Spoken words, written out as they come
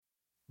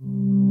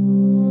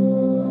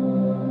Don't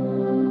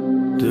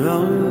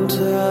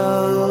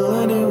tell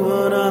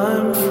anyone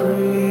I'm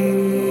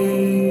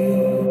free.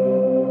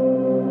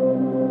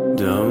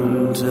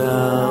 Don't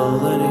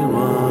tell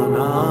anyone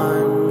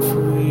I'm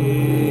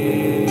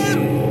free.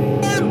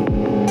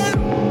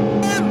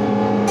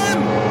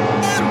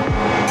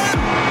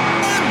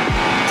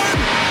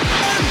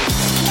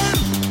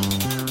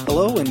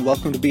 Hello and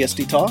welcome to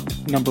BSD Talk,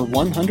 number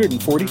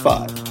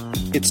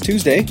 145. It's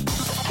Tuesday,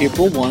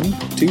 April 1,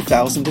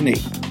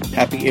 2008.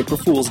 Happy April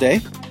Fool's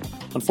Day.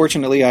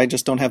 Unfortunately, I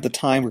just don't have the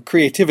time or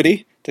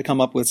creativity to come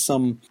up with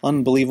some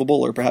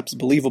unbelievable or perhaps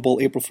believable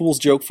April Fool's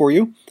joke for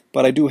you,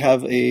 but I do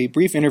have a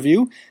brief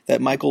interview that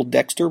Michael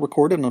Dexter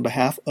recorded on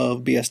behalf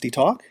of BSD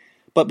Talk.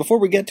 But before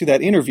we get to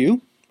that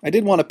interview, I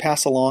did want to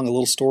pass along a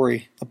little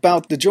story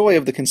about the joy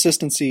of the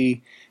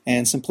consistency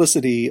and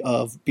simplicity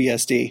of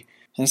BSD.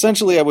 And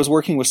essentially, I was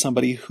working with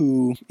somebody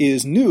who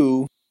is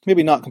new,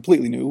 maybe not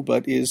completely new,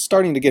 but is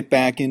starting to get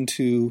back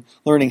into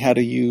learning how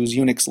to use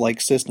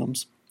Unix-like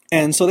systems.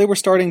 And so they were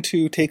starting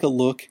to take a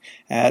look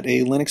at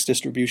a Linux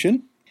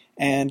distribution,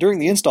 and during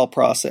the install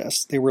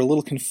process, they were a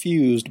little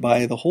confused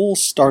by the whole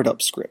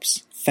startup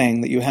scripts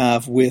thing that you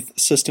have with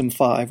System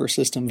 5 or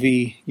System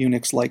V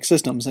Unix-like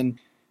systems, and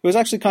it was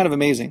actually kind of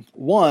amazing.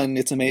 One,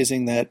 it's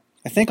amazing that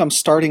I think I'm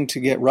starting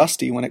to get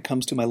rusty when it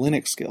comes to my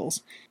Linux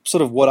skills.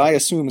 Sort of what I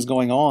assume is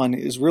going on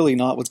is really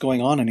not what's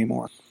going on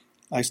anymore.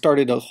 I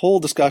started a whole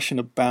discussion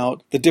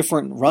about the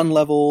different run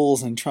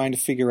levels and trying to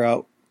figure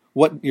out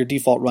what your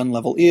default run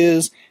level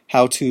is,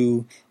 how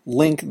to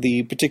link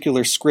the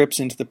particular scripts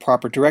into the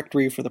proper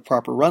directory for the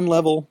proper run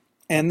level,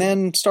 and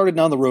then started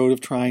down the road of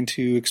trying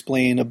to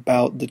explain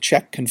about the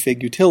check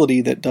config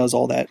utility that does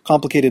all that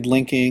complicated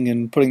linking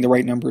and putting the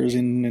right numbers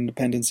in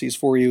dependencies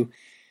for you.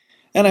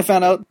 And I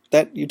found out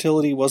that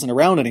utility wasn't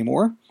around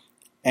anymore,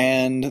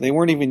 and they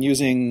weren't even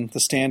using the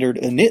standard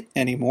init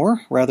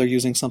anymore, rather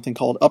using something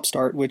called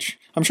Upstart, which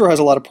I'm sure has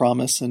a lot of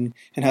promise and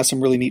has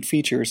some really neat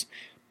features.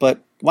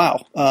 But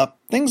wow,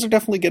 things are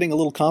definitely getting a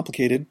little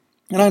complicated,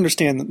 and I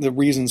understand the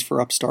reasons for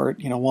Upstart,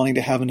 wanting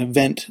to have an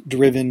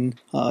event-driven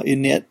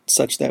init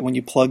such that when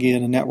you plug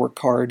in a network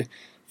card,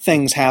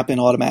 things happen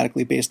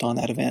automatically based on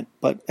that event.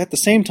 But at the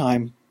same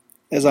time,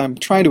 as I'm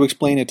trying to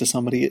explain it to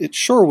somebody, it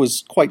sure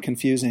was quite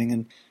confusing,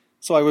 and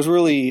so I was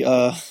really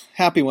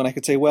happy when I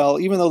could say, well,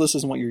 even though this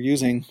isn't what you're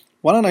using,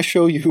 why don't I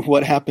show you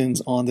what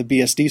happens on the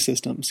BSD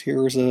systems?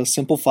 Here's a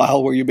simple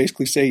file where you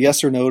basically say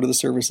yes or no to the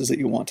services that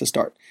you want to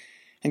start.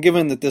 And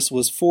given that this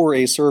was for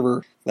a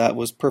server, that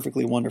was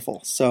perfectly wonderful.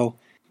 So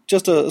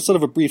just a sort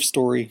of a brief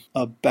story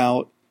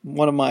about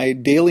one of my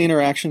daily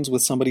interactions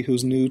with somebody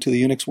who's new to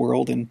the Unix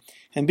world and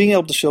being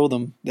able to show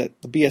them that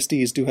the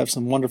BSDs do have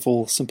some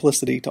wonderful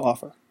simplicity to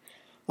offer.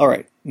 All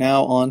right,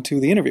 now on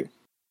to the interview.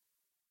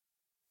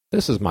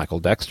 This is Michael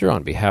Dexter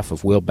on behalf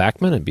of Will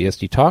Backman and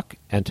BSD Talk,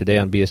 and today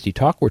on BSD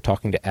Talk we're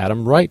talking to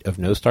Adam Wright of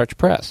No Starch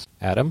Press.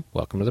 Adam,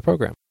 welcome to the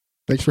program.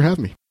 Thanks for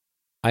having me.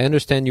 I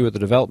understand you were the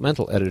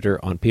developmental editor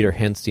on Peter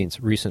Handstein's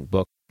recent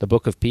book, The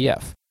Book of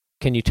PF.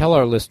 Can you tell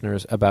our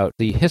listeners about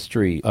the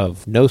history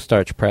of No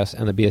Starch Press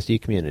and the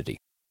BSD community?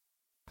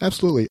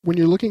 Absolutely. When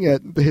you're looking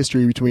at the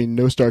history between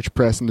No Starch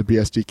Press and the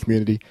BSD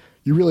community,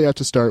 you really have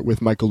to start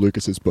with Michael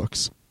Lucas's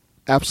books.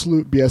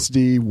 Absolute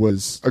BSD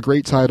was a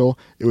great title.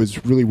 It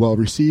was really well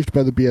received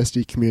by the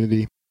BSD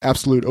community.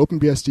 Absolute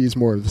OpenBSD is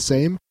more of the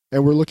same.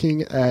 And we're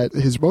looking at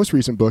his most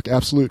recent book,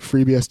 Absolute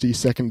FreeBSD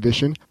 2nd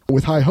Edition,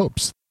 with high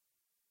hopes.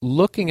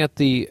 Looking at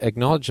the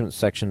acknowledgments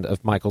section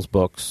of Michael's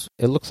books,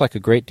 it looks like a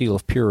great deal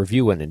of peer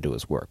review went into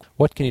his work.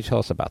 What can you tell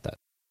us about that?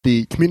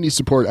 The community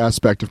support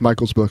aspect of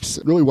Michael's books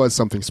really was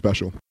something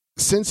special.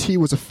 Since he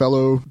was a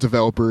fellow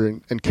developer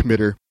and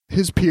committer,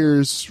 his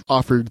peers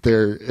offered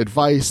their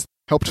advice,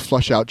 helped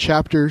flush out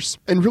chapters,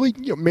 and really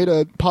made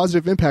a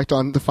positive impact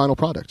on the final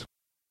product.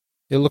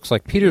 It looks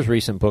like Peter's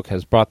recent book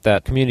has brought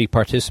that community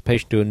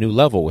participation to a new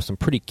level with some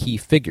pretty key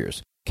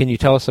figures. Can you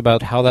tell us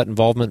about how that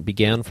involvement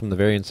began from the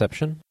very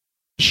inception?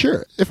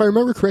 Sure. If I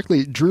remember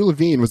correctly, Drew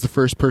Levine was the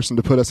first person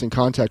to put us in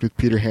contact with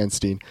Peter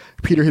Handstein.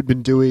 Peter had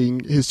been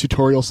doing his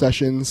tutorial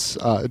sessions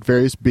at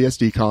various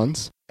BSD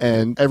cons,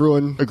 and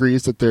everyone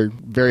agrees that they're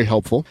very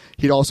helpful.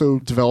 He'd also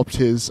developed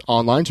his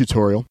online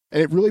tutorial,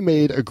 and it really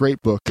made a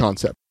great book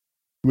concept.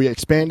 We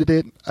expanded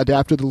it,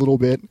 adapted a little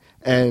bit,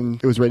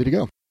 and it was ready to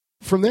go.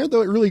 From there,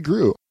 though, it really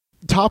grew.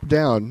 Top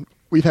down,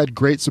 we've had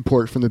great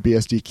support from the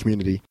BSD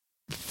community.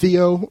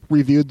 Theo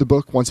reviewed the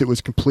book once it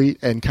was complete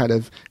and kind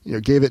of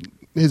gave it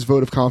his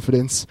vote of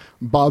confidence.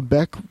 Bob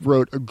Beck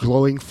wrote a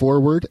glowing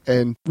foreword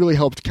and really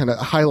helped kind of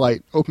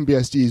highlight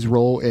OpenBSD's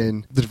role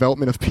in the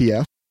development of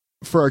PF.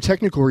 For our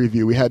technical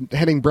review, we had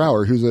Henning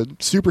Brouwer, who's a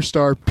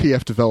superstar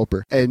PF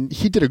developer, and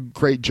he did a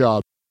great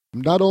job.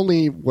 Not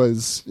only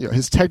was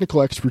his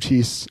technical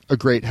expertise a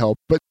great help,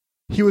 but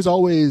he was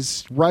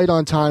always right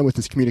on time with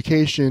his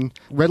communication,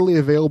 readily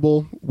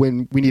available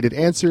when we needed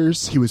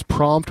answers. He was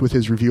prompt with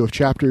his review of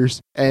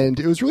chapters, and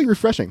it was really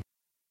refreshing.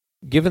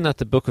 Given that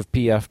the Book of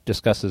PF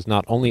discusses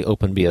not only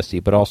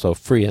OpenBSD but also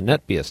Free and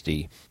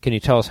NetBSD, can you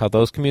tell us how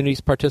those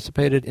communities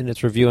participated in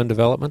its review and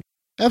development?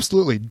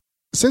 Absolutely.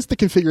 Since the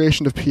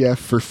configuration of PF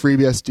for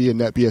FreeBSD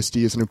and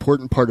NetBSD is an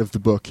important part of the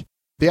book,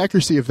 the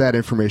accuracy of that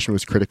information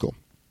was critical.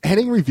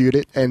 Henning reviewed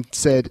it and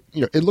said,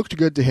 it looked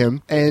good to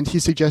him, and he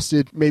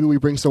suggested maybe we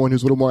bring someone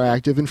who's a little more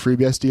active in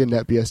FreeBSD and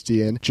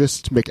NetBSD in,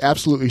 just to make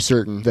absolutely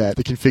certain that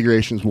the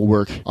configurations will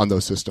work on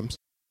those systems.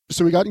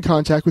 So we got in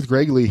contact with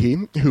Greg Leahy,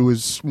 who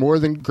was more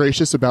than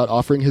gracious about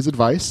offering his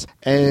advice,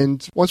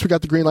 and once we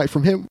got the green light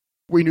from him,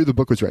 we knew the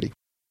book was ready.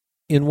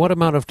 In what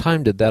amount of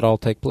time did that all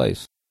take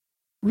place?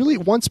 Really,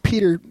 once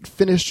Peter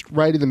finished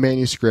writing the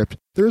manuscript,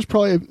 there was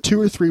probably 2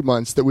 or 3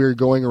 months that we were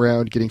going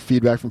around getting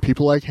feedback from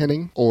people like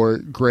Henning or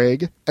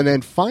Greg. And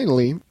then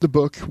finally, the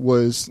book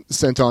was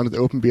sent on to the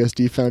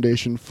OpenBSD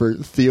Foundation for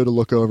Theo to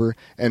look over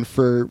and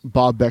for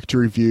Bob Beck to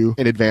review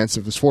in advance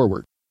of his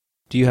foreword.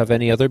 Do you have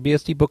any other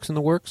BSD books in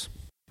the works?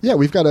 Yeah,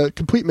 we've got a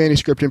complete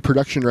manuscript in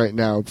production right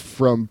now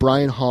from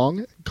Brian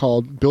Hong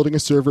called Building a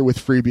Server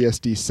with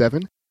FreeBSD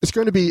 7. It's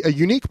going to be a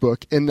unique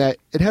book in that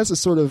it has a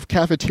sort of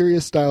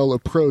cafeteria-style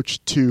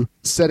approach to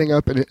setting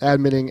up and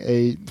admitting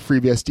a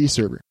FreeBSD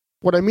server.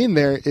 What I mean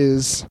there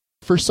is,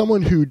 for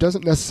someone who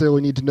doesn't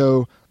necessarily need to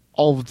know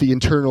all of the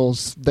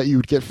internals that you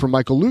would get from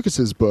Michael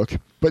Lucas's book,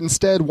 but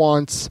instead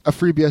wants a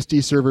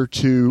FreeBSD server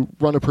to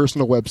run a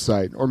personal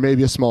website or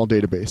maybe a small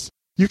database,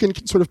 you can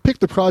sort of pick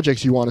the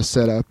projects you want to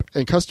set up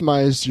and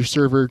customize your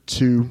server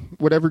to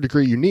whatever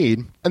degree you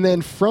need. And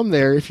then from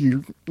there, if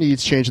you need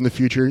change in the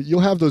future, you'll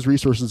have those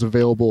resources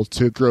available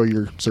to grow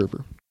your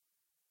server.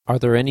 Are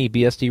there any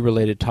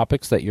BSD-related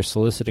topics that you're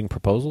soliciting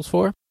proposals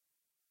for?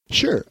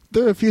 Sure.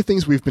 There are a few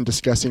things we've been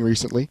discussing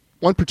recently.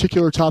 One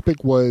particular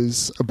topic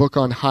was a book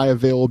on high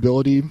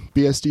availability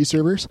BSD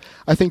servers.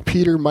 I think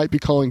Peter might be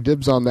calling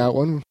dibs on that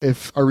one,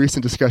 if our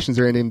recent discussions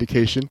are any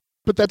indication.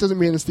 But that doesn't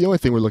mean it's the only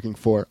thing we're looking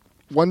for.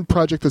 One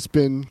project that's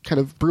been kind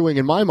of brewing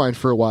in my mind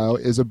for a while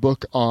is a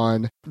book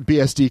on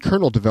BSD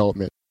kernel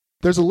development.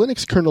 There's a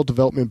Linux kernel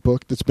development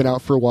book that's been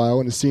out for a while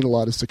and has seen a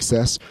lot of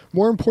success.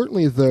 More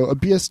importantly, though, a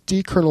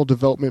BSD kernel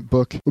development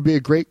book would be a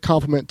great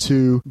complement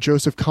to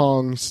Joseph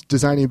Kong's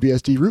Designing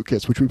BSD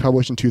Rootkits, which we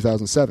published in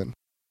 2007.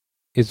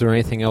 Is there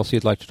anything else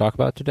you'd like to talk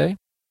about today?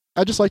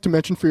 I'd just like to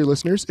mention for your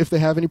listeners, if they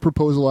have any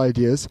proposal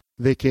ideas,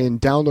 they can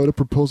download a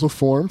proposal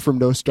form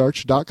from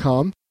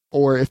nostarch.com.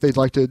 Or if they'd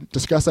like to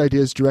discuss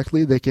ideas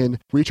directly, they can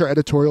reach our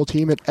editorial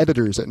team at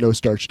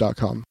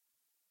editors@nostarch.com.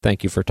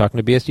 Thank you for talking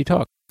to BSD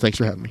Talk. Thanks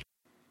for having me.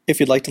 If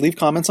you'd like to leave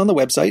comments on the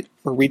website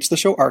or reach the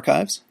show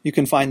archives, you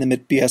can find them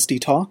at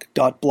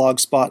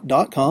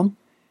bsdtalk.blogspot.com.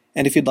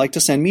 And if you'd like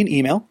to send me an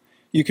email,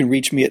 you can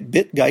reach me at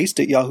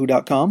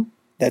bitgeist@yahoo.com.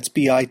 That's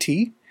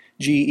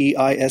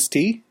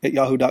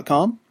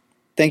bitgeist@yahoo.com.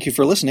 Thank you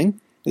for listening.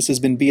 This has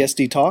been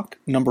BSD Talk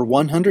number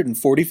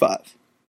 145.